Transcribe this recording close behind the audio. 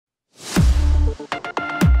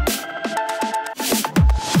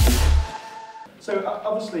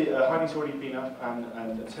obviously, Heidi's already been up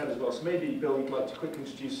and Ted as well, so maybe, Bill, you'd like to quickly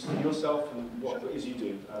introduce yourself and what it is you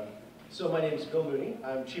do. So my name is Bill Mooney.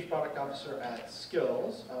 I'm Chief Product Officer at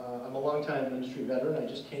Skillz. I'm a longtime industry veteran. I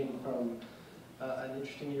just came from an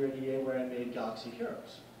interesting year at EA where I made Galaxy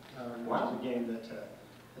Heroes, wow. which is a game that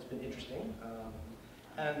has been interesting.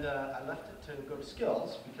 And I left it to go to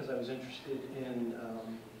Skillz because I was interested in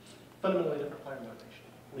fundamentally different player motivation,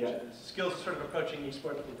 which is Skillz is sort of approaching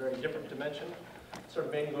esports with a very different dimension. Sort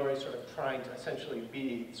of Vainglory sort of trying to essentially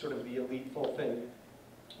be sort of the elite full thing.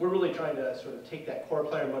 We're really trying to sort of take that core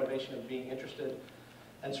player motivation of being interested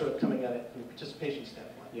and sort of coming at it from a participation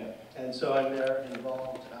standpoint. Yeah. And so I'm there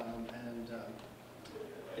involved, and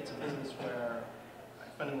it's a business where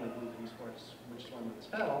I fundamentally believe that esports, which is one of this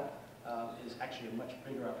panel, is actually a much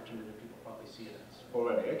bigger opportunity than people probably see it as.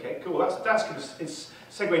 Already, okay, cool. That's going to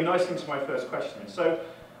segue nicely into my first question. So,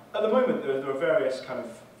 at the moment, there are various kind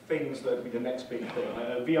of things that would be the next big thing.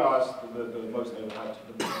 VR is the most overhyped.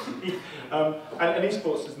 And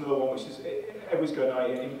esports is another one, which is everyone's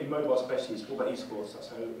going in mobile, especially. It's all about esports. That's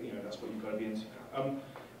how that's what you've got to be into.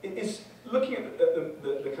 Is looking at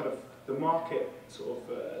the kind of the market sort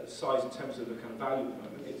of size in terms of the kind of value at the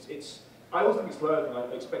moment. I always think it's lower than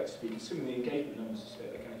I expect it to be, considering the engagement numbers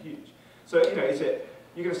are kind of huge. So is it?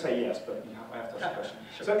 You're going to say yes, but I have to ask a question.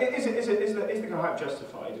 Sure. So is the kind of hype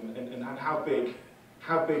justified, and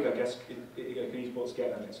how big I guess can esports get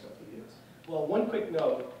in the next couple of years? Well, one quick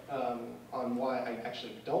note on why I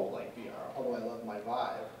actually don't like VR, although I love my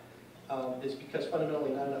Vive, is because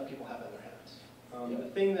fundamentally not enough people have it in their hands. The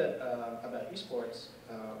thing that about esports,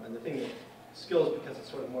 and the thing that Skillz, because it's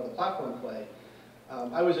sort of more the platform play.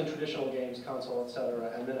 I was in traditional games, console,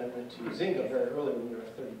 etc., and then I went to Zynga very early when we were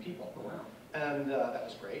at 30 people. Oh, wow. And that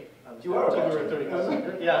was great. You are we were at 30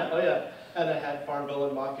 people. Yeah, oh yeah. And I had Farmville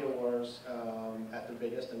and Mafia Wars at their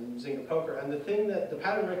biggest, and Zynga Poker. And the thing that, the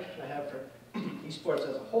pattern recognition I have for esports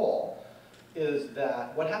as a whole is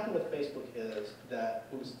that what happened with Facebook is that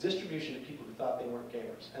it was distribution to people who thought they weren't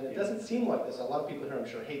gamers. And it doesn't seem like this. A lot of people here, I'm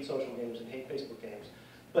sure, hate social games and hate Facebook games.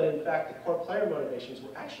 But in fact, the core player motivations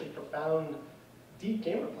were actually profound, deep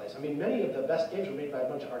gamer plays. I mean, many of the best games were made by a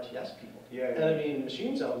bunch of RTS people. And I mean,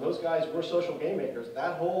 Machine Zone, those guys were social game makers.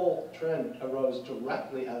 That whole trend arose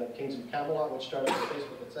directly out of Kings of Camelot, which started with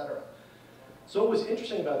Facebook, etc. So what was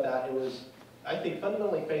interesting about that, it was, I think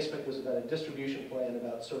fundamentally Facebook was about a distribution play and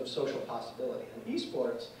about sort of social possibility. And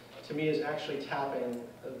esports, to me, is actually tapping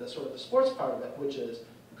the sort of the sports part of it, which is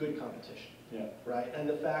good competition. Right? And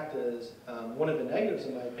the fact is, one of the negatives,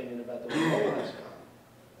 in my opinion, about the way mobile has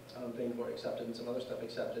gone, Vainglory accepted and some other stuff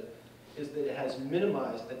accepted, is that it has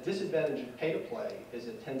minimized a disadvantage of pay-to-play, is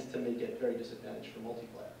it tends to make it very disadvantaged for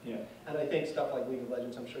multiplayer. And I think stuff like League of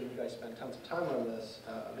Legends, I'm sure you guys spend tons of time on this,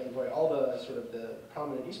 Vainglory, all the sort of the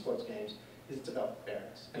prominent esports games, is it's about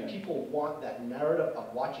fairness. And people want that narrative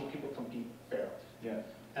of watching people compete fairly.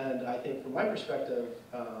 And I think from my perspective,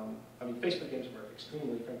 I mean, Facebook games were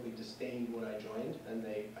extremely, frankly, disdained when I joined, and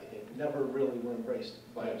they, I think, never really were embraced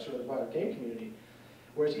by sort of the broader game community.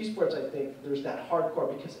 Whereas esports, I think, there's that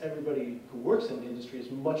hardcore, because everybody who works in the industry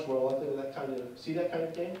is much more likely to see that kind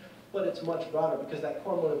of game, but it's much broader because that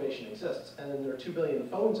core motivation exists. And there are 2 billion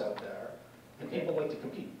phones out there, and people like to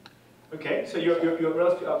compete. Okay, so you're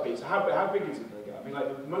relatively upbeat. So how big is it going to get? I mean, like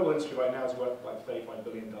the mobile industry right now is worth like $35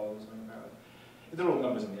 billion. They're all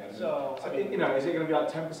numbers in the end. So I mean, is it going to be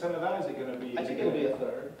like 10% of that? Is it going to be? I think it'll be a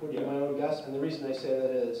third, would be my own guess. And the reason I say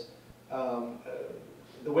that is,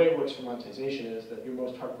 the way it works for monetization is that your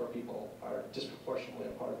most hardcore people are disproportionately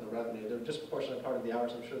a part of the revenue. They're disproportionately a part of the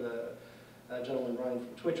hours. I'm sure the gentleman Ryan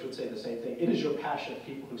from Twitch would say the same thing. It is your passionate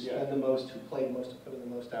people who spend the most, who play the most, who put in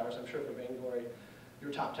the most hours. I'm sure for Vainglory,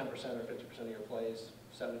 your top 10% or 50% of your plays,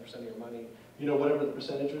 70% of your money, whatever the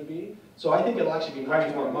percentage would be. So I think it'll actually be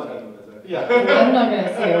much more money. I'm not going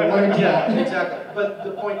to say a word. Exactly. But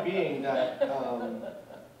the point being that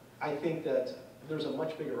I think that there's a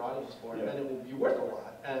much bigger audience for it, and it will be worth a lot.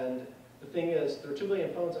 And the thing is, there are 2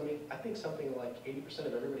 billion phones. I mean, I think something like 80%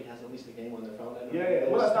 of everybody has at least a game on their phone.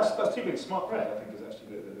 Well, that's 2 billion smartphones. I think is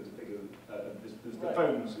actually there's a bigger. The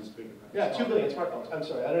phones is bigger. 2 billion smartphones. I'm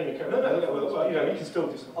sorry, I don't even care. No, you can still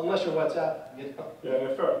do something. Unless you're WhatsApp.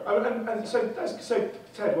 Fair. And so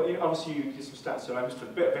Ted, obviously you did some stats, so I missed a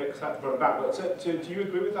bit of it because I had to run back. But do you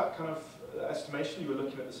agree with that kind of estimation? You were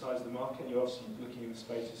looking at the size of the market, and you're obviously looking in the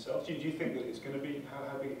space yourself. Do you think that it's going to be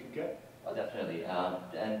how big it could get? Oh, definitely.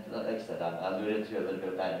 And like I said, I alluded to a little bit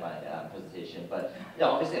of that in my presentation. But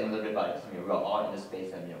obviously, I'm a little bit biased. I mean, we're all in the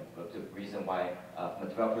space, and the reason why, from a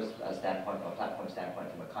developer's standpoint, from a platform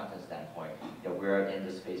standpoint, from a content standpoint, we're in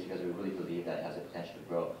this space because we really believe that it has the potential to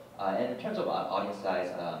grow. And in terms of audience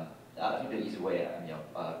size, I think the easy way,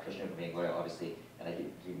 Christian Vainglory obviously,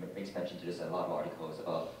 and he makes mention to this in a lot of articles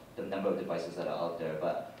about the number of devices that are out there,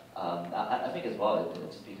 but I think as well,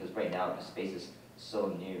 it's just because right now the space is so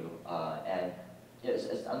new, and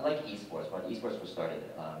it's unlike esports. When esports was started,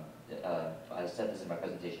 I said this in my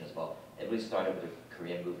presentation as well, it really started with the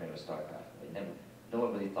Korean movement with StarCraft. No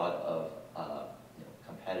one really thought of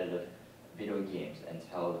competitive video games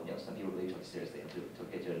until some people really took it seriously and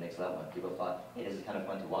took it to the next level, and people thought, hey, this is kind of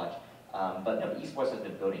fun to watch. But esports has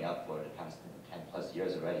been building up for the past 10+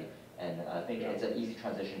 years already, and I think it's an easy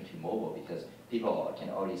transition to mobile because people can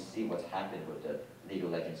already see what's happened with the League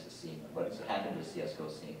of Legends scene, what's happened with the CSGO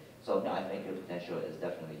scene. So no, I think the potential is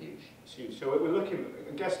definitely huge. It's huge. So we're looking,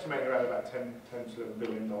 guesstimating around about $10 to $11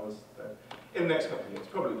 billion in the next couple of years,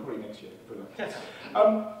 probably next year.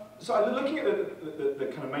 So I'm looking at the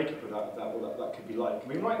kind of makeup of what that could be like. I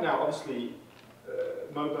mean, right now, obviously,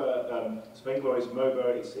 MOBA, Vainglory's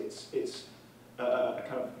MOBA, it's a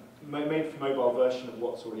kind of made for mobile version of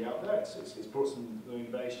what's already out there. It's brought some new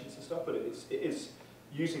innovations and stuff, but it is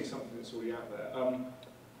using something that's already out there.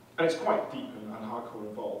 And it's quite deep and hardcore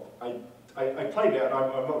involved. I played it, and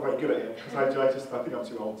I'm not very good at it, because I think I'm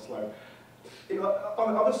too old and slow.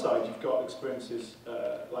 On the other side, you've got experiences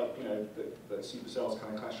like the Supercell's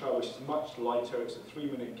kind of Clash Royale, which is much lighter. It's a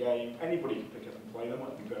 3-minute game. Anybody can pick up and play. They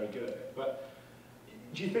might be very good at it. But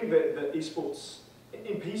do you think that esports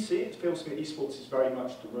in PC, it feels to me that esports is very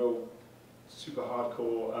much the real super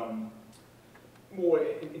hardcore, more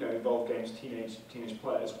involved games, teenage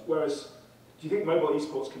players. Whereas, do you think mobile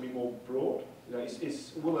esports can be more broad?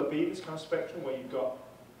 Will there be this kind of spectrum where you've got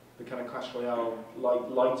the kind of Clash Royale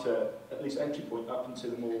lighter, at least entry point, up into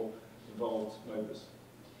the more involved MOBAs?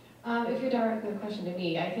 If you're directing the question to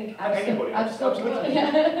me, I think anybody, absolutely,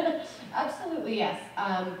 yeah. Absolutely, yes.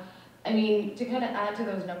 I mean, to kind of add to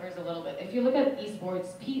those numbers a little bit, if you look at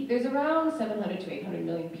esports, there's around 700 to 800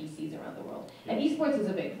 million PCs around the world, and esports is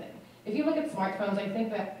a big thing. If you look at smartphones, I think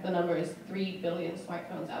that the number is 3 billion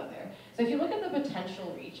smartphones out there. So if you look at the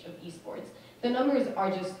potential reach of esports, the numbers are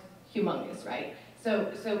just humongous, right?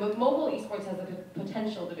 So mobile esports has the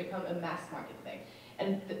potential to become a mass market thing.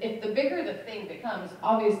 And if the bigger the thing becomes,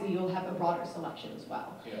 obviously you'll have a broader selection as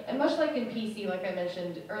well. Yeah. And much like in PC, like I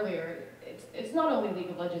mentioned earlier, it's not only League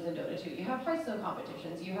of Legends and Dota 2. You have Hearthstone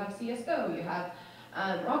competitions, you have CSGO, you have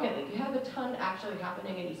Rocket League. You have a ton actually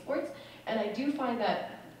happening in esports. And I do find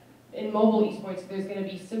that in mobile esports, there's going to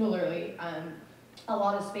be similarly a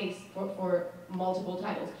lot of space for multiple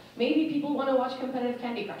titles. Maybe people want to watch competitive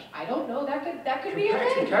Candy Crush. I don't know. That could be a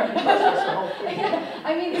thing. Candy Crush, that's the whole thing. Yeah.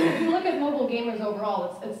 I mean, if you look at mobile gamers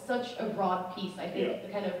overall, it's such a broad piece. I think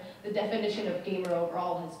the definition of gamer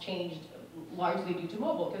overall has changed largely due to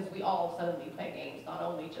mobile, because we all suddenly play games, not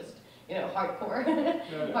only just hardcore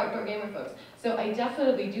hardcore gamer folks. So I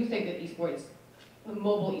definitely do think that esports,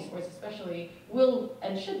 mobile esports especially, will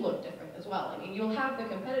and should look different as well. I mean, you'll have the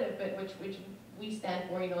competitive bit, which we stand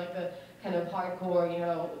for, like the kind of hardcore,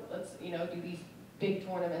 let's do these big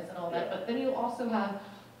tournaments and all that. But then you'll also have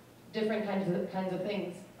different kinds of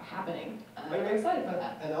things happening. I'm excited for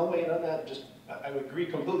that. And I'll weigh in on that. I would agree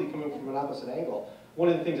completely, coming from an opposite angle. One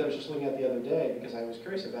of the things I was just looking at the other day, because I was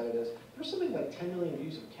curious about it, is there's something like 10 million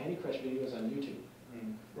views of Candy Crush videos on YouTube.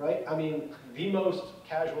 Right? I mean, the most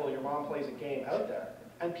casual, your mom plays a game out there.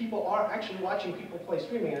 And people are actually watching people play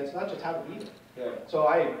streaming, and it's not just how to beat it. Yeah. So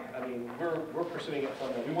I mean, we're pursuing it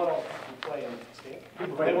from we want all people who play and stink. We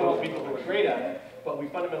want all people who are great at it, but we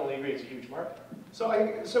fundamentally agree it's a huge market.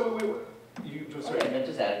 And then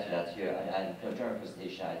just adding to that too, during my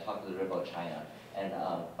presentation, I talked a little bit about China and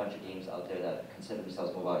a bunch of games out there that consider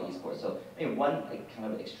themselves mobile esports. So I mean, one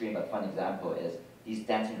kind of extreme but fun example is these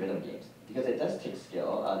dancing rhythm games, because it does take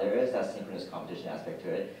skill. There is that synchronous competition aspect to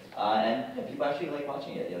it, and people actually like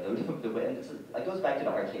watching it. The way, and it goes back to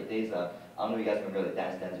the arcade days. I don't know if you guys remember the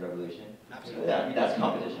Dance Dance Revolution. Absolutely. Yeah, I mean, that's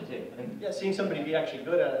competition too. Yeah, seeing somebody be actually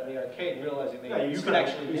good at it in the arcade and realizing that you could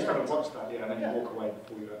actually kind of watch that, and then you walk away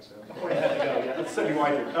before you actually. Before you had to go, yeah. That's certainly why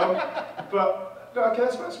I did. But no, okay,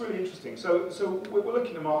 that's really interesting. So we're looking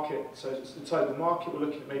at the market. So inside the market, we're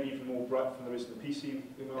looking at maybe even more breadth than there is in the PC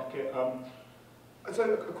market. So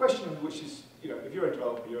a question which is, if you're a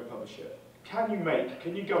developer, you're a publisher, can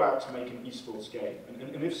you go out to make an esports game?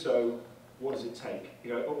 And if so, what does it take?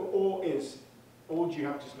 Or do you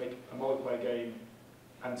have to just make a multiplayer game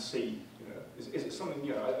and see? Is it something,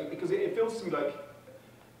 because it feels to me like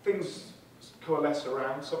things coalesce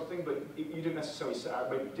around something, but you didn't necessarily set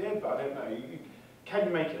out. Maybe you did, but I don't know. Can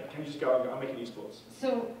you make it? Can you just go, I'm making esports?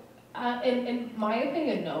 So, in my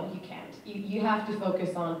opinion, no, you can't. You have to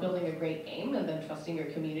focus on building a great game and then trusting your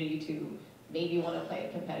community to maybe want to play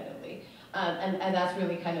it competitively. And that's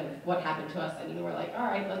really kind of what happened to us. I mean, we're like, all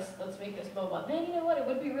right, let's make this mobile. Man, you know what? It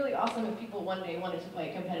would be really awesome if people one day wanted to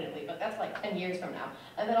play competitively, but that's like 10 years from now.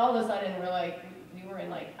 And then all of a sudden, we're like, we were in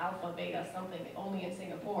like alpha, beta, something, only in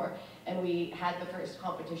Singapore, and we had the first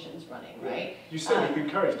competitions running, right? You said you've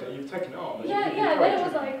encouraged it, you've taken it on. Yeah, and then it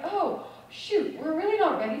was like, oh, shoot, we're really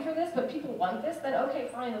not ready for this, but people want this, then okay,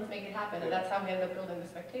 fine, let's make it happen. And that's how we ended up building the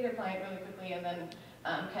spectator client really quickly, and then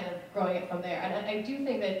kind of growing it from there. And I do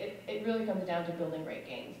think that it really comes down to building great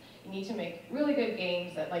games. You need to make really good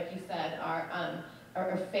games that, like you said, are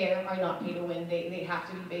fair, are not pay to win. They have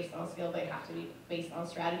to be based on skill, they have to be based on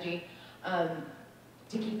strategy,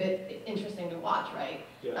 to keep it interesting to watch, right?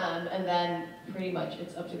 Yeah. And then pretty much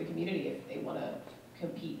it's up to the community if they want to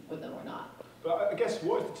compete with them or not. But I guess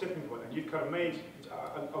what is the tipping point? And you've kind of made,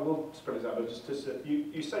 I will spread this out, but just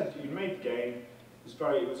you said you made the game.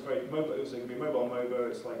 It was very mobile. It was going to be mobile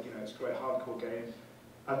MOBA. It's like, you know, it's a great hardcore game.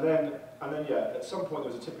 And then yeah, at some point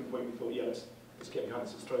there was a tipping point. We thought, yeah, let's get behind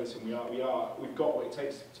this. Let's throw this in. We've got what it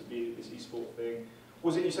takes to be this esport thing.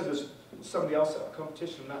 Was it? You said there's somebody else at a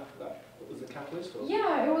competition that was the catalyst? Or?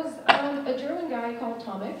 Yeah, it was a German guy called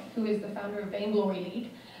Tomek, who is the founder of Vainglory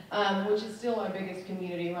League, which is still our biggest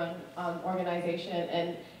community-run organization,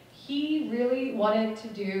 and he really wanted to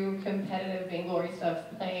do competitive Vainglory stuff,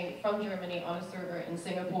 playing from Germany on a server in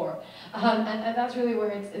Singapore, and that's really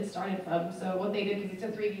where it started from. So what they did, because it's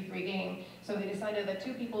a 3v3 game, so they decided that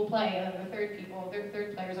 2 people play, and then their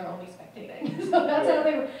third players are only spectating. So that's how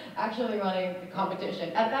they were actually running the competition.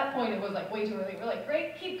 At that point, it was like way too early. We're like,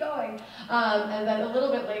 great, keep going. And then a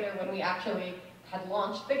little bit later, when we actually had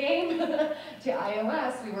launched the game to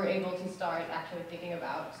iOS, we were able to start actually thinking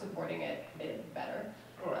about supporting it better.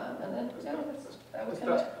 Right. And then that was kind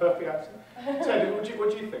that's of perfect answer. Ted,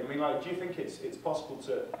 what do you think? I mean, like, do you think it's possible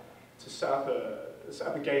to set up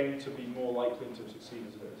a game to be more likely to succeed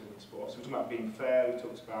as an esport? So we're talking about being fair. We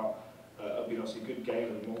talked about being obviously a good game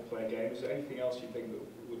and a multiplayer game. Is there anything else you think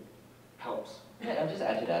that would helps? Yeah, I'll just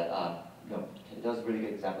add to that. You know, that was a really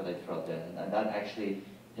good example that you threw out there, and that actually,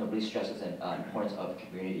 you know, really stresses in points of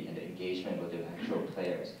community and the engagement with the actual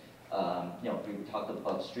players. You know, we talked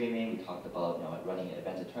about streaming, we talked about, you know, running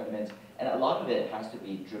events and tournaments, and a lot of it has to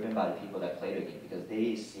be driven by the people that play the game, because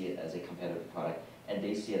they see it as a competitive product, and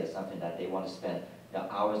they see it as something that they want to spend, you know,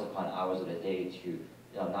 hours upon hours of the day to, you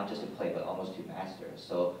know, not just to play, but almost to master.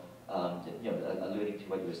 So, you know, alluding to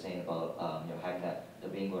what you were saying about, you know, having the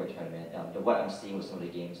Vainglory tournament, what I'm seeing with some of the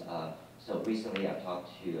games. So recently, I've talked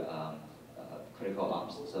to Critical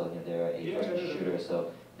Ops, so, you know, they're a first-person shooter,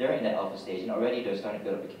 so they're in the alpha stage, and already they're starting to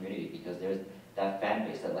build up a community because there's that fan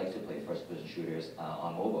base that likes to play first-person shooters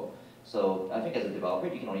on mobile. So I think as a developer,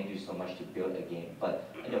 you can only do so much to build a game,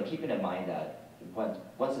 but, you know, keeping in mind that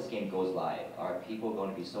once this game goes live, are people going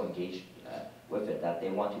to be so engaged with it that they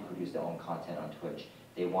want to produce their own content on Twitch?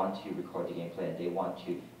 They want to record the gameplay, and they want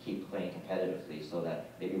to keep playing competitively so that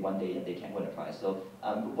maybe one day they can win a prize. So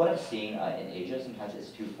what I'm seeing in Asia sometimes is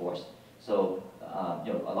too forced. So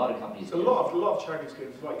you know, a lot of companies. So a lot of Chinese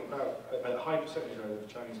games, like about a high percentage of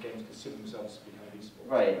Chinese games, consider themselves to be kind of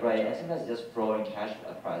esports. Right, and sometimes just throwing cash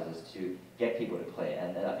prizes to get people to play,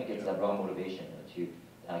 and I think it's a raw motivation to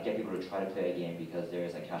get people to try to play a game because there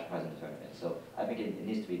is a cash prize in the tournament. So I think it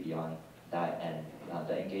needs to be beyond that, and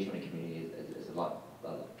the engagement in the community is a lot.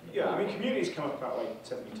 Yeah, I mean, communities come up about like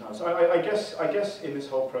 70 times. So I guess in this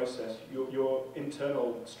whole process, your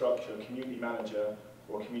internal structure, community manager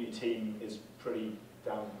or community team, is pretty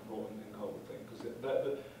damn important in the whole thing,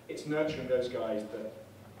 because it's nurturing those guys that,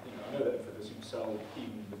 you know, I know that for the Supercell,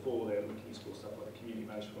 even before they were looking at esports stuff, like the community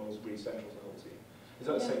management role is really central to the whole team. Is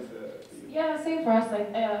that the same for you? Yeah, same for us.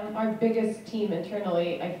 Like our biggest team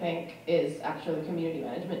internally, I think, is actually the community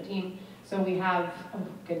management team. So we have, oh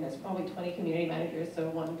goodness, probably 20 community managers, so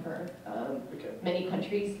one per many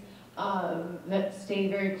countries, that stay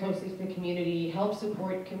very closely to the community, help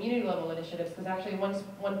support community level initiatives, because actually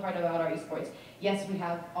one part about our esports, yes, we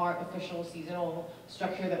have our official seasonal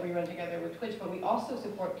structure that we run together with Twitch, but we also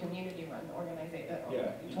support community run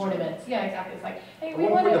tournaments. Yeah, exactly. It's like, hey, we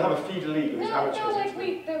want to have a feeder league.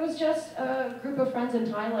 There was just a group of friends in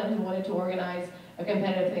Thailand who wanted to organize a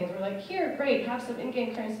competitive thing. We're like, here, great, have some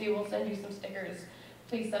in-game currency, we'll send you some stickers,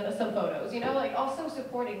 please send us some photos. You know, like, also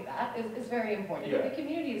supporting that is very important. Yeah. The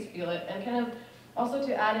communities feel it, and kind of, also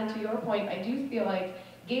to add into your point, I do feel like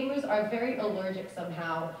gamers are very allergic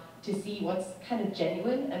somehow to see what's kind of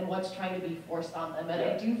genuine and what's trying to be forced on them. And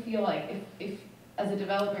I do feel like if as a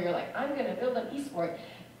developer, you're like, I'm gonna build an esport,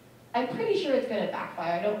 I'm pretty sure it's gonna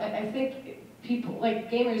backfire. I think people,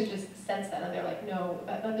 like gamers, just sense that, and they're like, no,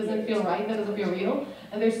 that doesn't feel right, that doesn't feel real.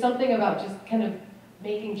 And there's something about just kind of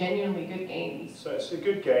making genuinely good games. So it's a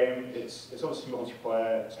good game, it's obviously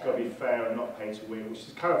multiplayer, it's got to be fair and not pay to win, which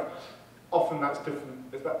is kind of, often that's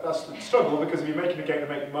different, that's the struggle, because if you're making a game to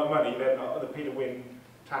make money, then the pay to win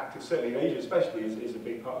tactics, certainly in Asia especially, is a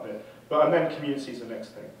big part of it. But and then community is the next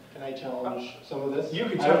thing. Can I challenge some of this? You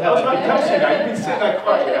can challenge. I was about to come to you now. You've been sitting there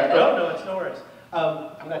quietly. No, it's no worries.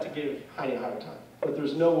 I'm not to give Heini a hard time, but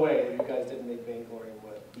there's no way that you guys didn't make Vainglory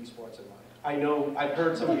with esports in mind. I know, I've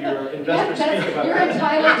heard some of your investors speak about You're that.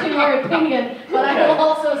 entitled to your opinion, but I will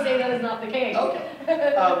also say that is not the case.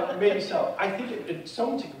 Okay. Maybe so. I think it to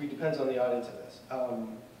some degree depends on the audience of this.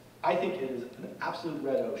 I think it is an absolute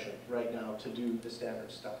red ocean right now to do the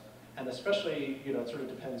standard stuff. And especially, it sort of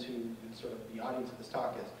depends who sort of the audience of this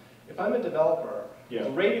talk is. If I'm a developer,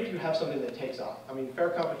 great if you have something that takes off. I mean, fair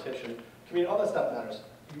competition, all that stuff matters.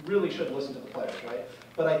 You really should listen to the players, right?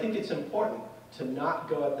 But I think it's important to not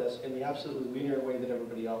go at this in the absolutely linear way that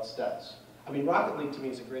everybody else does. I mean, Rocket League to me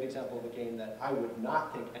is a great example of a game that I would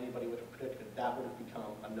not think anybody would have predicted that would have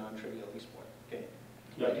become a non-trivial esport game.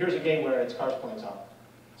 Right? Here's a game where it's cars playing soccer.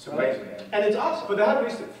 It's amazing. And it's awesome. But they have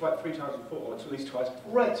released it like 3 times before, or at least twice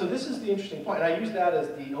before. Right, so this is the interesting point. And I use that as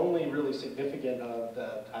the only really significant of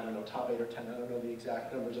the, I don't know, top 8 or 10, I don't know the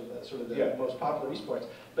exact numbers of the sort of the most popular esports.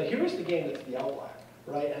 But here's the game that's the outlier,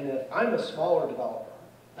 right? And if I'm a smaller developer,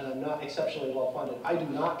 and I'm not exceptionally well funded, I do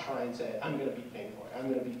not try and say, I'm going to beat Vainglory, I'm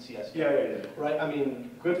going to beat CS:GO. Yeah. Right? I mean,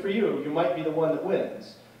 good for you, you might be the one that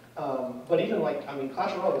wins. But even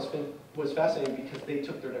Clash Royale was fascinating because they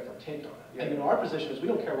took their different take on it. Yeah. And our position is we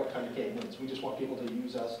don't care what kind of game wins, we just want people to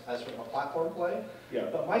use us as sort of a platform play. Yeah.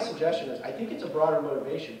 But my suggestion is, I think it's a broader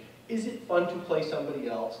motivation. Is it fun to play somebody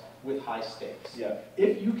else with high stakes? Yeah.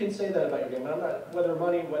 If you can say that about your game, and I'm not, whether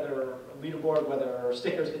money, whether leaderboard, whether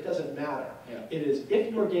stickers, it doesn't matter. Yeah. It is,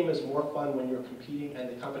 if your game is more fun when you're competing and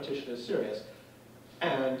the competition is serious,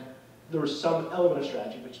 and there's some element of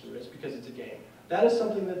strategy, which there is because it's a game, that is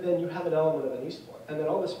something that then you have an element of an esport. And then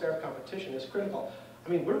all this fair competition is critical. I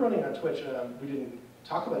mean, we're running on Twitch, we didn't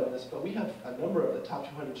talk about it in this, but we have a number of the top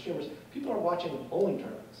 200 streamers. People are watching bowling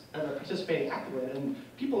tournaments and are participating actively, and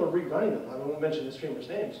people are rerunning them. I won't mention the streamers'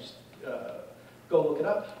 names, just go look it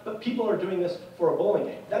up. But people are doing this for a bowling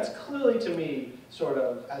game. That's clearly, to me, sort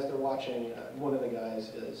of, as they're watching, one of the guys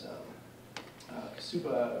is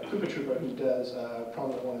Koopa Trooper, who does a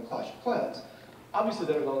prominent one in Clash of Clans. Obviously,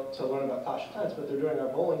 they're going to learn about Clash of Clans, but they're doing our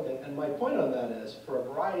bowling thing. And my point on that is, for a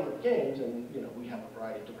variety of games, and we have a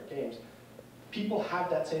variety of different games, people have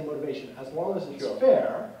that same motivation. As long as it's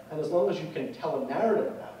fair, and as long as you can tell a narrative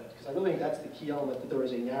about it, because I really think that's the key element, that there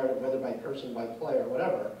is a narrative, whether by person, by player,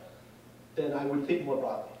 whatever, then I would think more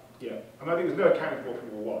broadly. Yeah, and I think there's no accounting for what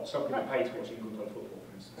people watch. Some people pay to watch England play football,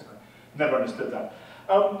 for instance. I never understood that.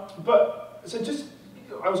 I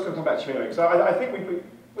was going to come back to you anyway, because I think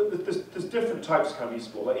there's different types of kind of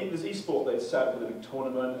esport. Like, there's esport that's set up with a big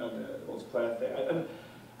tournament and a multiplayer thing,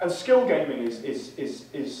 and skill gaming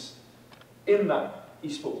is in that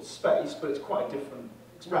esport space, but it's quite a different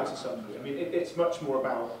experience to some degree. I mean, it's much more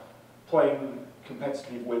about playing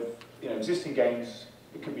competitively with existing games.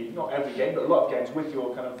 It could be not every game, but a lot of games with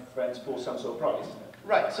your kind of friends for some sort of prize, isn't it?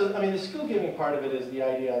 Right. So, I mean, the skill gaming part of it is the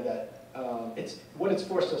idea that what it's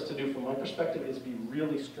forced us to do, from my perspective, is be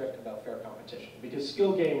really strict about fair competition. Because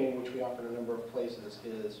skill gaming, which we offer in a number of places,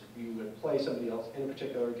 is you would play somebody else in a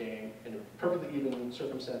particular game in perfectly even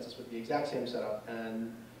circumstances with the exact same setup,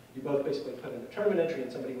 and you both basically put in a tournament entry,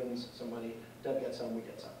 and somebody wins some money, Deb gets some, we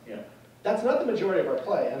get some. Yeah. That's not the majority of our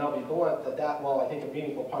play, and I'll be blunt that while I think a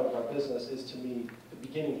meaningful part of our business is, to me, the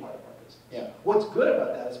beginning part of our business. Yeah. What's good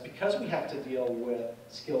about that is because we have to deal with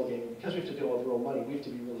skill gaming, because we have to deal with real money, we have to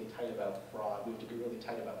be really tight about fraud, we have to be really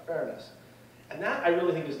tight about fairness. And that, I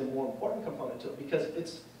really think, is the more important component to it, because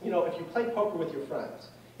it's, if you play poker with your friends,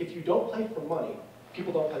 if you don't play for money,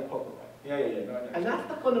 people don't play poker right. Yeah. No, and that's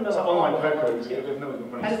the fundamental. It's online poker.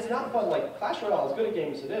 And it's not fun. Like Clash Royale, as good a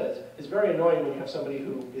game as it is very annoying when you have somebody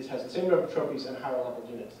who has the same number of trophies and higher level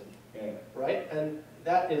units than you. Yeah. Right? And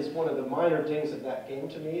that is one of the minor dings of that game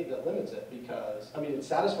to me that limits it, because, I mean, it's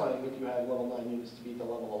satisfying if you have level 9 units to beat the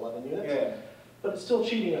level 11 units. Yeah. But it's still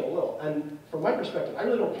cheating it a little. And from my perspective, I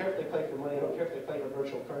really don't care if they play for money, I don't care if they play for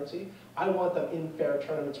virtual currency. I want them in fair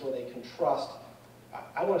tournaments where they can trust.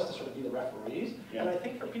 I want us to sort of be the referees, and I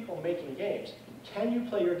think for people making games, can you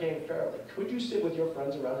play your game fairly? Could you sit with your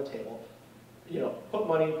friends around a table, put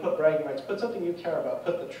money, put bragging rights, put something you care about,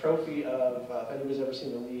 put the trophy of, if anybody's ever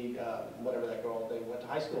seen the league, whatever that girl they went to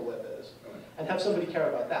high school with is, and have somebody care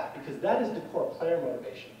about that, because that is the core player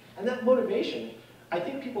motivation. And that motivation, I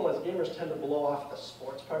think people as gamers tend to blow off the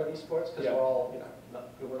sports part of esports, because we're all,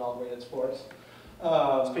 we're all great at sports.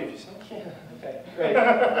 Speak for yourself. Yeah, okay, great.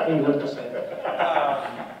 English percent.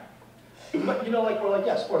 But you know, like we're like,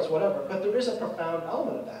 yeah, sports, whatever. But there is a profound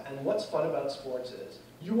element of that. And what's fun about sports is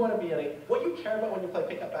you want to be in a. What you care about when you play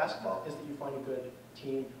pickup basketball is that you find a good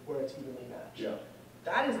team where it's evenly matched. Yeah.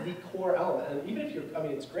 That is the core element. And even if you're, I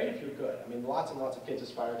mean, it's great if you're good. I mean, lots and lots of kids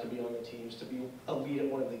aspire to be on the teams, to be elite at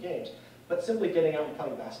one of the games. But simply getting out and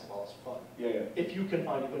playing basketball is fun. Yeah, yeah. If you can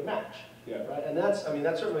find a good match. Yeah. Right? And that's, I mean,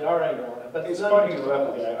 that's certainly our angle on it. But It's not finding just a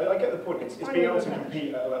level, about us. yeah. I get the point. It's being able to Finding a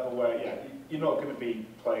compete at a level where, yeah, you're not going to be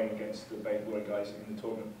playing against the baseball guys in the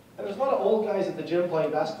tournament. And there's a lot of old guys at the gym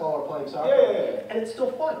playing basketball or playing soccer. Yeah, yeah, yeah. And it's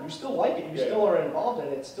still fun. You still like it. You Yeah. still are involved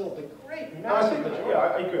in it. It's still the great, No, I massive think, majority. yeah,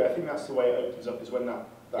 I agree. I think that's the way it opens up, is when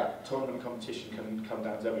that tournament competition can come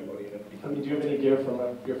down to everybody and everybody. I mean, do you have any gear from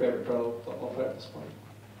your favorite pro football player at this point?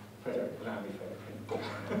 I don't have any favorite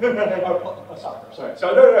Or soccer, sorry.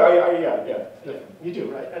 So no, yeah. You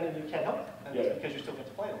do, right? And then you can't help it. And Yeah. it's because you still get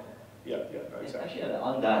to play them. Yeah, no, exactly. Actually,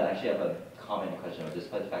 on that, I have a comment question,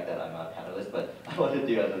 despite the fact that I'm a panelist, but I want to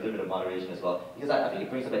do a little bit of moderation as well, because I think it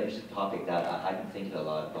brings up an interesting topic that I've been thinking a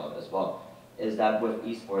lot about as well, is that with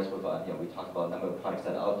esports, with we talk about a number of products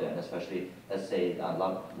that are out there, and especially, let's say, the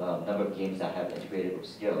number of games that have integrated with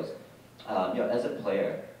Skillz. As a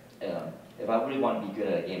player, if I really want to be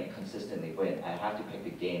good at a game and consistently win, I have to pick the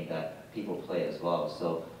game that people play as well.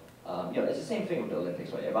 So, it's the same thing with the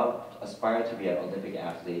Olympics, right? If I aspire to be an Olympic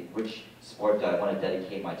athlete, which sport do I want to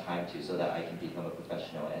dedicate my time to so that I can become a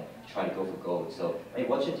professional and try to go for gold? So,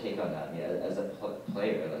 what's your take on that? I mean, as a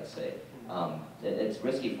player, let's say, it's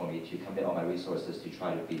risky for me to commit all my resources to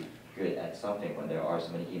try to be good at something when there are so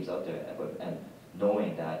many games out there, and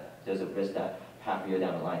knowing that there's a risk that half a year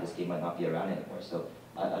down the line, this game might not be around anymore. So,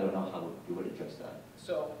 I don't know how you would address that.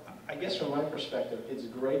 So, I guess from my perspective, it's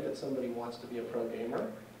great that somebody wants to be a pro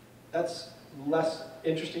gamer. That's less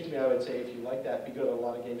interesting to me, I would say. If you like that, be good at a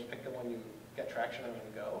lot of games, pick the one you get traction on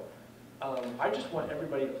and go. I just want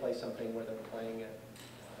everybody to play something where they're playing it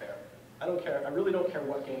fair. I don't care, I really don't care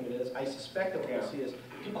what game it is. I suspect that what we'll see is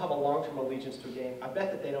people have a long-term allegiance to a game. I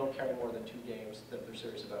bet that they don't carry more than 2 games that they're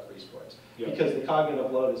serious about for esports. Yeah. Because the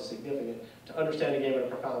cognitive load is significant to understand a game at a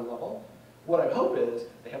profound level. What I hope is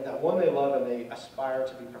they have that one they love and they aspire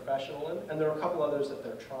to be professional in, and there are a couple others that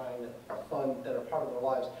they're trying that are fun, that are part of their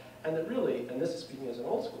lives, and that really, and this is speaking as an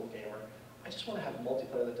old school gamer, I just want to have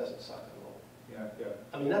multiplayer that doesn't suck and roll. Yeah.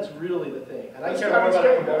 I mean, that's really the thing. And I It's care more about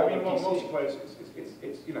getting it there. I than mean, PC. multiplayer,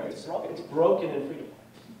 It's broken in freedom.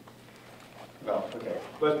 Well, okay.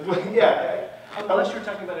 But yeah. Unless you're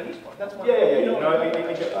talking about an esport. That's one. Yeah. No, I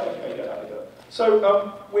get that. So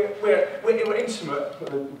we're intimate with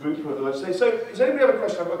the group of let's say. So does anybody have a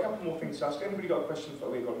question? I've got a couple more things to ask. Anybody got a question?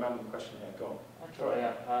 We've got a man with a question here. Go on. Sure,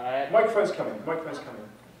 yeah. Microphone's coming.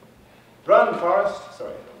 Run, Forrest.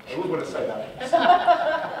 Sorry, I always want to say that.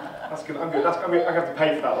 That's good. I'm good. I'm going to have to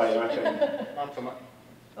pay for that later, I think. Not so much.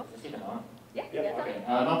 Is this even on? Yeah. Okay.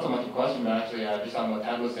 Not so much a question, but actually just on what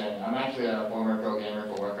Ted was saying. I'm actually a former pro gamer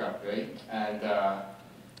for Warcraft 3, and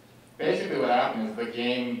basically what happened is the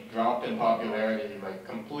game dropped in popularity, like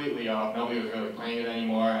completely off. Nobody was really playing it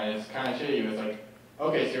anymore, and it's kind of shitty. It was like,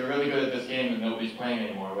 okay, so you're really good at this game and nobody's playing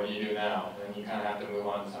anymore. What do you do now? And you kind of have to move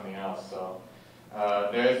on to something else. So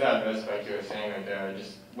there is that risk, like you were saying right there.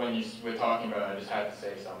 Just when you were talking about it, I just had to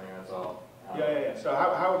say something. That's all. Yeah. So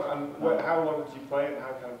how long did you play it? And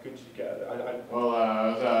how kind of good did you get at it? Well, I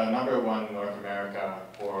was #1 North America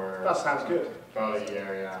for That sounds good. about a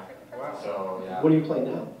year, yeah. Wow. So yeah. What do you play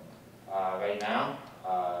now? Right now, I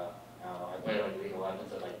don't know, I play like League of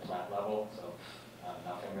Legends at like plat level, so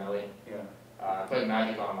nothing really. Yeah. I played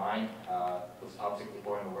Magic Online. Was top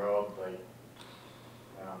 64 in the world, like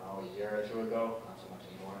I don't know, a year or 2 ago. Not so much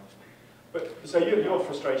anymore. But so your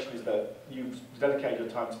frustration is that you've dedicated your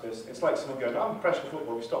time to this. It's like someone going, "I'm professional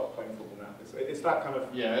football. We stopped playing football now." It's that kind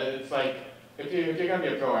of. Yeah, it's like if you're gonna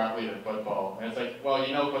be a pro athlete in football, and it's like, well,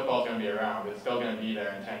 you know, football's gonna be around. It's still gonna be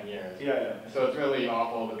there in 10 years. Yeah. So it's really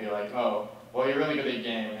awful to be like, oh, well, you're really good at a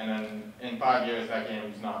game, and then in 5 years that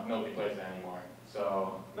game's nobody plays it anymore.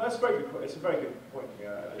 So. No, it's a very good. It's a very good point.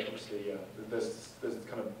 Obviously, there's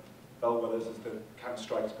kind of bellwethers. There's the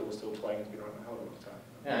Counter-Strike people still playing. It's been around a hell of a long time.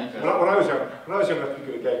 Yeah, interesting. When I was young enough to be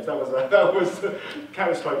good at games, that was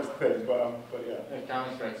Counter-Strike's thing. But yeah.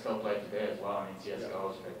 Counter-Strike still played today as well. I mean,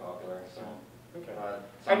 CS:GO is very popular. So. Okay.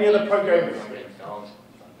 Some Any other pro games gamers? Some games don't. It's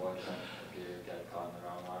unfortunate if you get caught in the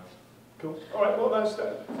wrong ones. Cool. All right. Well, that's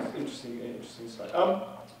interesting insight.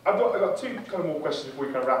 I've got 2 kind of more questions before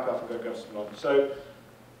we kind of wrap it up and go something on. So,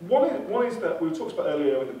 one is that we talked about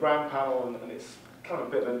earlier with the brand panel, and it's kind of a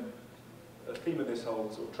bit of a theme of this whole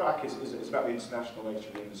sort of track is about the international nature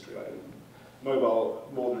of the industry. Like, mobile,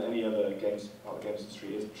 more than any other part of the games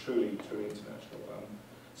industry, is truly, truly international.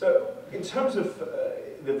 So in terms of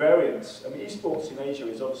the variance, I mean, esports in Asia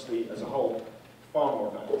is obviously, as a whole, far more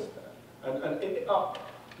advanced.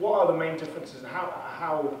 What are the main differences, and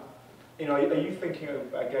how you know, are you thinking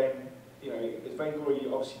of a game? You know, is Vainglory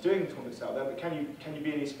obviously doing tournaments out there, but can you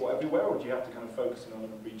be an esport everywhere, or do you have to kind of focus in on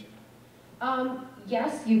a region?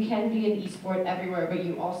 Yes, you can be an esport everywhere, but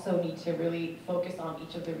you also need to really focus on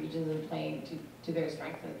each of the regions and playing to their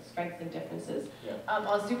strengths and differences. Yeah.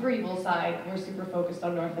 On Super Evil's side, we're super focused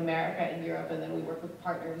on North America and Europe, and then we work with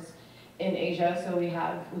partners in Asia. So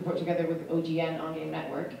we've worked together with OGN On Game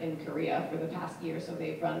Network in Korea for the past year. So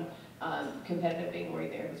they've run competitive Vainglory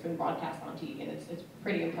there. It's been broadcast on TV, and it's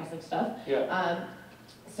pretty impressive stuff. Yeah.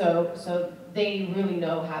 So they really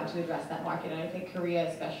know how to address that market, and I think Korea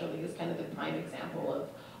especially is kind of the prime example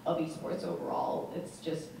of esports overall. It's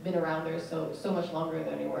just been around there so much longer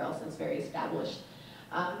than anywhere else, and it's very established.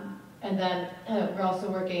 And then we're also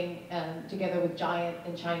working together with Giant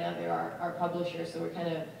in China. They're our publisher, so we're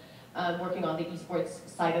kind of working on the esports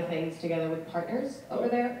side of things together with partners over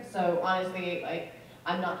there. So honestly, like,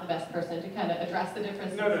 I'm not the best person to kind of address the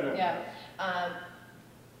differences. No. Yeah.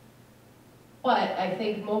 But I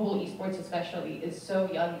think mobile esports especially is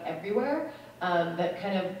so young everywhere that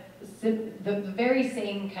kind of the very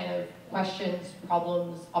same kind of questions,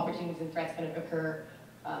 problems, opportunities, and threats kind of occur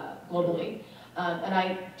globally. And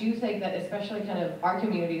I do think that especially kind of our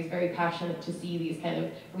community is very passionate to see these kind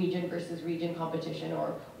of region versus region competition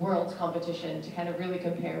or worlds competition to kind of really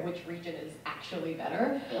compare which region is actually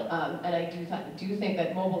better. Yeah. And I do think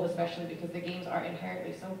that mobile, especially because the games are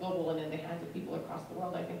inherently so global and in the hands of people across the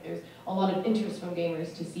world, I think there's a lot of interest from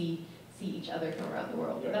gamers to see each other from around the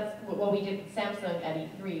world. Yeah. And that's what we did with Samsung at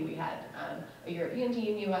E3. We had a European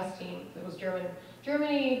team, US team. It was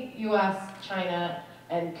Germany, US, China,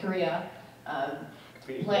 and Korea.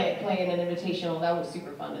 Play in an invitational. That was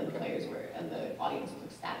super fun, and the players were, and the audience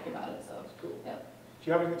was ecstatic about it. So That's cool. Yeah. Do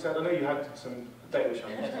you have anything to add? I know you had some data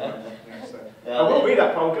shown. So. Yeah, I won't read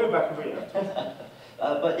that, but I'll go back and read it.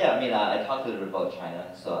 But yeah, I mean, I talked a little bit about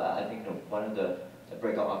China. So I think one of the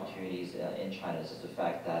breakout opportunities in China is just the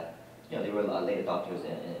fact that they were late adopters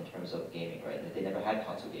in terms of gaming, right? They never had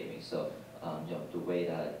console gaming, so the way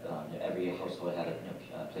that every household had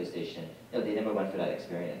a PlayStation, they never went through that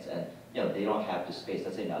experience, and they don't have the space.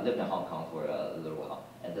 Let's say I lived in Hong Kong for a little while,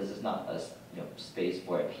 and this is not a space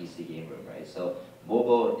for a PC game room, right? So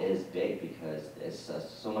mobile is big because it's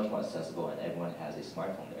so much more accessible, and everyone has a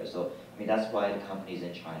smartphone there. So I mean that's why the companies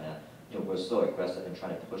in China were so aggressive in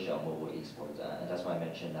trying to push out mobile esports, and that's why I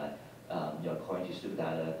mentioned that. According to Stupid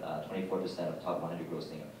Data, 24% of top 100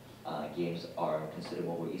 grossing games are considered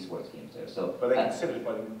mobile esports games there. So, but they're considered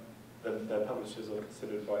by the publishers, or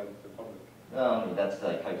considered by the public. I mean, that's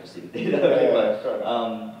like how you perceive the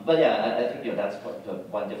data. But yeah, I think that's the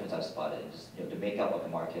one difference I've spotted. Just the makeup of the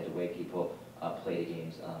market, the way people play the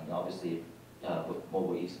games. Obviously, with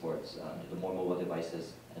mobile esports, the more mobile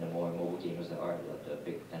devices and the more mobile gamers there are, the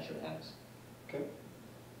big potential it has. Okay,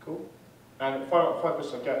 cool. And final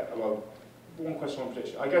question I get, well, one question on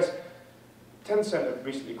prediction. I guess Tencent have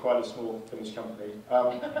recently acquired a small Finnish company,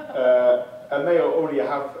 and they already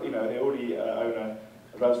have, they already own a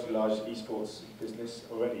relatively large esports business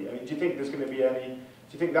already. I mean, do you think there's going to be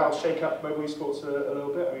do you think that'll shake up mobile esports a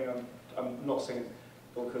little bit? I mean, I'm not saying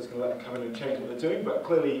Orca's going to let them come in and change what they're doing, but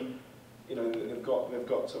clearly, they've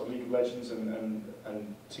got sort of League of Legends and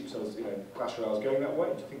Supercell's, Clash Royale's going that way.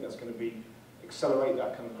 Do you think that's going to accelerate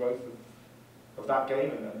that kind of growth of that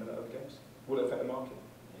game and other games? Will it affect the market?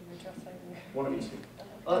 One of you two.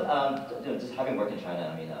 Well, just having worked in China,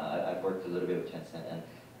 I mean, I've worked a little bit with Tencent, and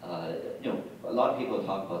a lot of people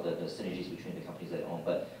talk about the synergies between the companies they own,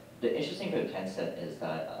 but the interesting thing with Tencent is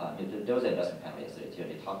that there was an investment panel yesterday too,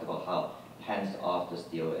 and they talked about how hands-off this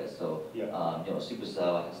deal is. So, yeah.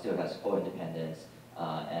 Supercell still has full independence,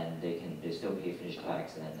 and they still pay Finnish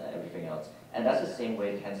tax and everything else. And that's the same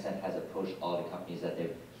way Tencent has approached all the companies that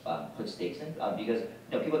they've put stakes in, because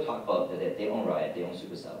people talk about that they own Riot, they own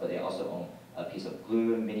Supercell, but they also own a piece of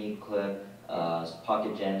Glue, Mini Clip,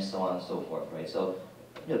 Pocket Gems, so on and so forth, right? So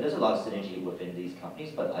there's a lot of synergy within these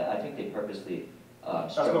companies, but I think they purposely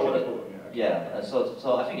structured it. Yeah,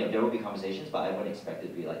 so I think there will be conversations, but I wouldn't expect it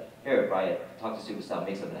to be like, here, Riot, talk to Supercell,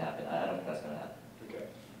 make something happen. I don't think that's going to happen. Okay.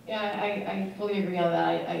 Yeah, I fully agree on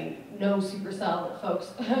that. I know Supercell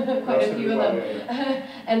folks, quite a few of them. Yeah.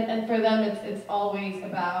 and for them, it's always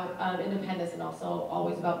about independence and also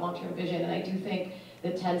always about long-term vision. And I do think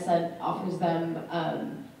that Tencent offers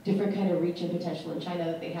them different kind of reach and potential in China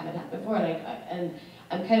that they haven't had before, and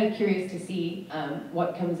I'm kind of curious to see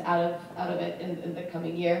what comes out of it in the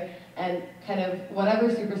coming year, and kind of whatever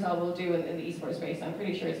Supercell will do in the esports space. I'm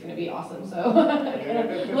pretty sure it's going to be awesome. So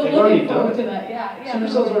we're looking forward to that. Yeah.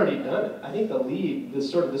 Supercell's already done it. I think the league, the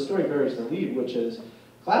story varies the league, which is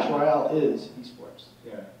Clash Royale is esports.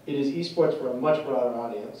 Yeah. It is esports for a much broader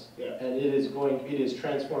audience, Yeah. and it is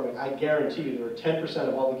transforming. I guarantee you, there are 10%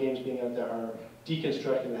 of all the games being out there are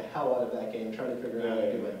deconstructing the hell out of that game, trying to figure out how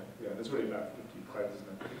to do it. Yeah, that's really about 50 players, isn't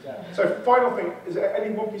it? Exactly. So final thing, is there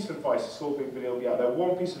any one piece of advice, a small big video will be out there,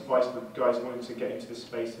 one piece of advice for guys wanting to get into this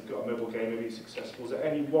space, they've got a mobile game, maybe successful, is there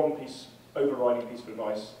any one piece, overriding piece of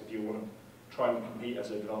advice if you want to try and compete as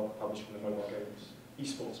a developer publisher in the mobile games,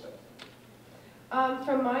 esports space?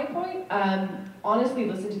 From my point, honestly,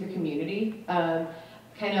 listen to the community.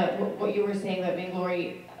 Kind of what you were saying, that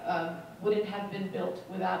Vainglory wouldn't have been built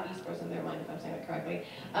without esports in their mind, if I'm saying that correctly.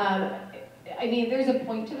 I mean, there's a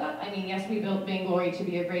point to that. I mean, yes, we built Vainglory to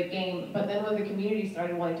be a great game, but then when the community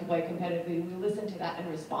started wanting to play competitively, we listened to that and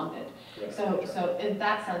responded. Yeah, so in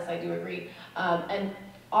that sense, I do agree. And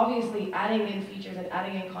obviously, adding in features and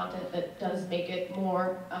adding in content that does make it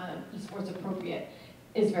more esports appropriate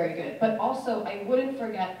is very good. But also, I wouldn't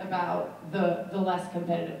forget about the less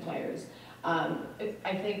competitive players. I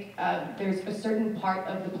think there's a certain part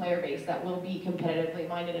of the player base that will be competitively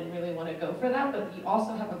minded and really want to go for that, but you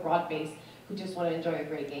also have a broad base who just want to enjoy a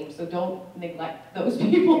great game, so don't neglect those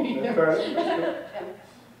people either.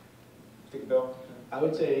 Think, Bill? I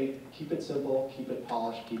would say keep it simple, keep it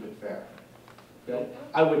polished, keep it fair. Okay?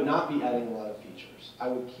 I would not be adding a lot of features. I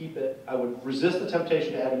would resist the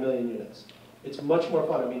temptation to add 1 million units. It's much more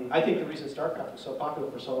fun. I mean, I think the reason StarCraft was so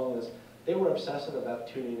popular for so long is they were obsessive about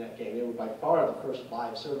tuning that game. They were by far the first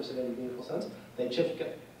live service in any meaningful sense. They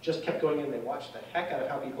just kept going in. They watched the heck out of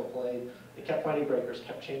how people played. They kept finding breakers,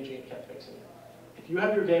 kept changing it, kept fixing it. If you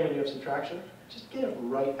have your game and you have some traction, just get it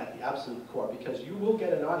right at the absolute core, because you will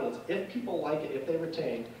get an audience. If people like it, if they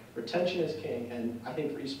retain, retention is king, and I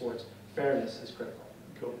think for esports, fairness is critical.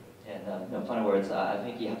 Cool. And no, final words, I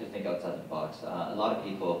think you have to think outside the box. A lot of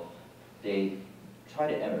people, they try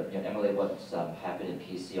to emulate what's happened in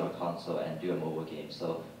PC on console and do a mobile game.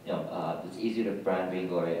 So it's easy to brand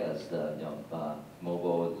Vainglory as the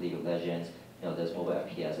mobile League of Legends. There's mobile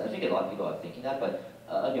FPS. I think a lot of people are thinking that, but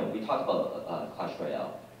we talked about Clash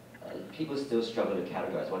Royale. People still struggle to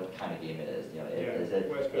categorize what kind of game it is. Is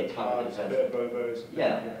it a tower defense?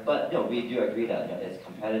 Yeah, but we do agree that it's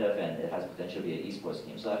competitive and it has potential to be an esports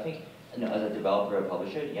game. So I think as a developer or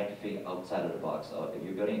publisher, you have to think outside of the box. If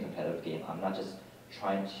you're building a competitive game, I'm not just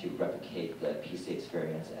trying to replicate the PC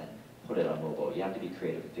experience and put it on mobile. You have to be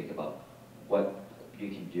creative and think about what you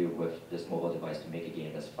can do with this mobile device to make a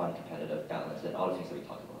game that's fun, competitive, balanced, and all the things that we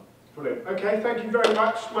talked about. Brilliant. Okay, thank you very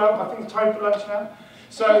much. Well, I think it's time for lunch now.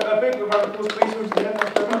 So a big round of applause, please. Thank you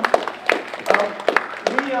very much.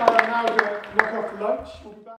 We are now going to knock off for lunch. We'll be back.